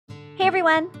Hey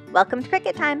everyone, welcome to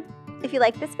Cricut time. If you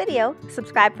like this video,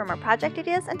 subscribe for more project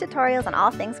ideas and tutorials on all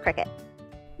things Cricut.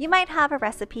 You might have a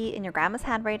recipe in your grandma's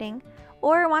handwriting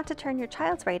or want to turn your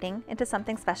child's writing into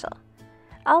something special.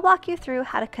 I'll walk you through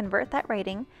how to convert that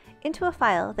writing into a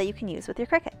file that you can use with your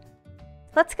Cricut.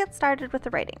 Let's get started with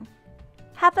the writing.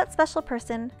 Have that special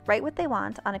person write what they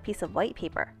want on a piece of white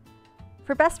paper.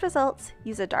 For best results,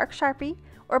 use a dark Sharpie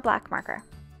or black marker.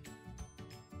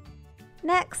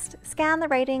 Next, scan the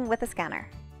writing with a scanner.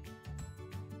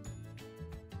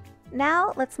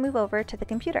 Now let's move over to the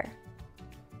computer.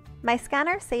 My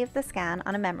scanner saved the scan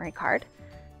on a memory card,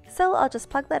 so I'll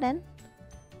just plug that in.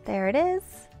 There it is.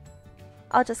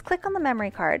 I'll just click on the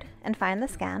memory card and find the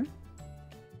scan.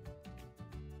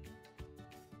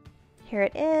 Here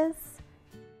it is,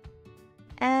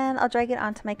 and I'll drag it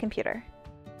onto my computer.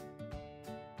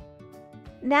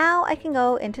 Now I can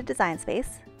go into Design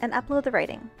Space and upload the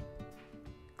writing.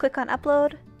 Click on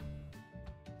Upload,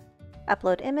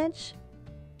 Upload Image,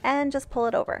 and just pull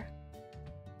it over.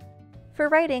 For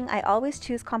writing, I always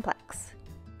choose complex.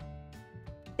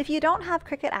 If you don't have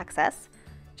Cricut access,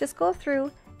 just go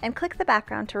through and click the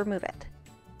background to remove it.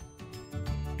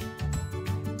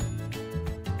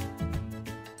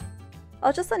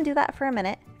 I'll just undo that for a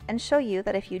minute and show you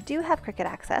that if you do have Cricut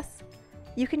access,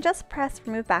 you can just press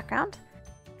Remove Background,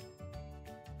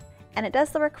 and it does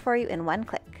the work for you in one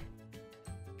click.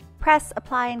 Press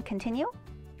Apply and Continue,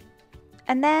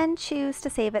 and then choose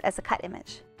to save it as a cut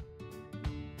image.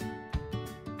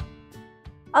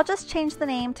 I'll just change the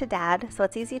name to Dad so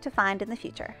it's easy to find in the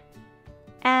future.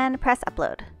 And press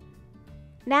Upload.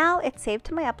 Now it's saved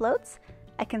to my uploads.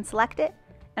 I can select it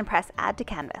and press Add to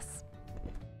Canvas.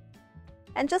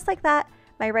 And just like that,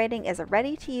 my writing is a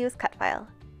ready-to-use cut file.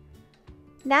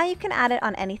 Now you can add it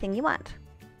on anything you want.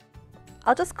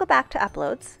 I'll just go back to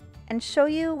Uploads and show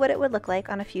you what it would look like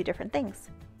on a few different things.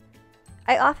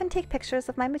 I often take pictures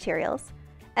of my materials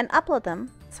and upload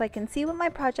them so I can see what my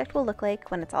project will look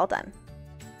like when it's all done.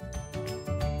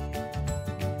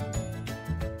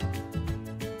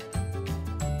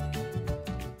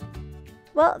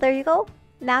 Well, there you go.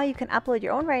 Now you can upload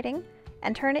your own writing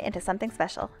and turn it into something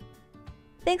special.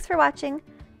 Thanks for watching,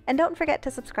 and don't forget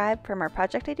to subscribe for more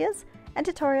project ideas and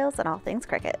tutorials on all things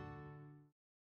Cricut.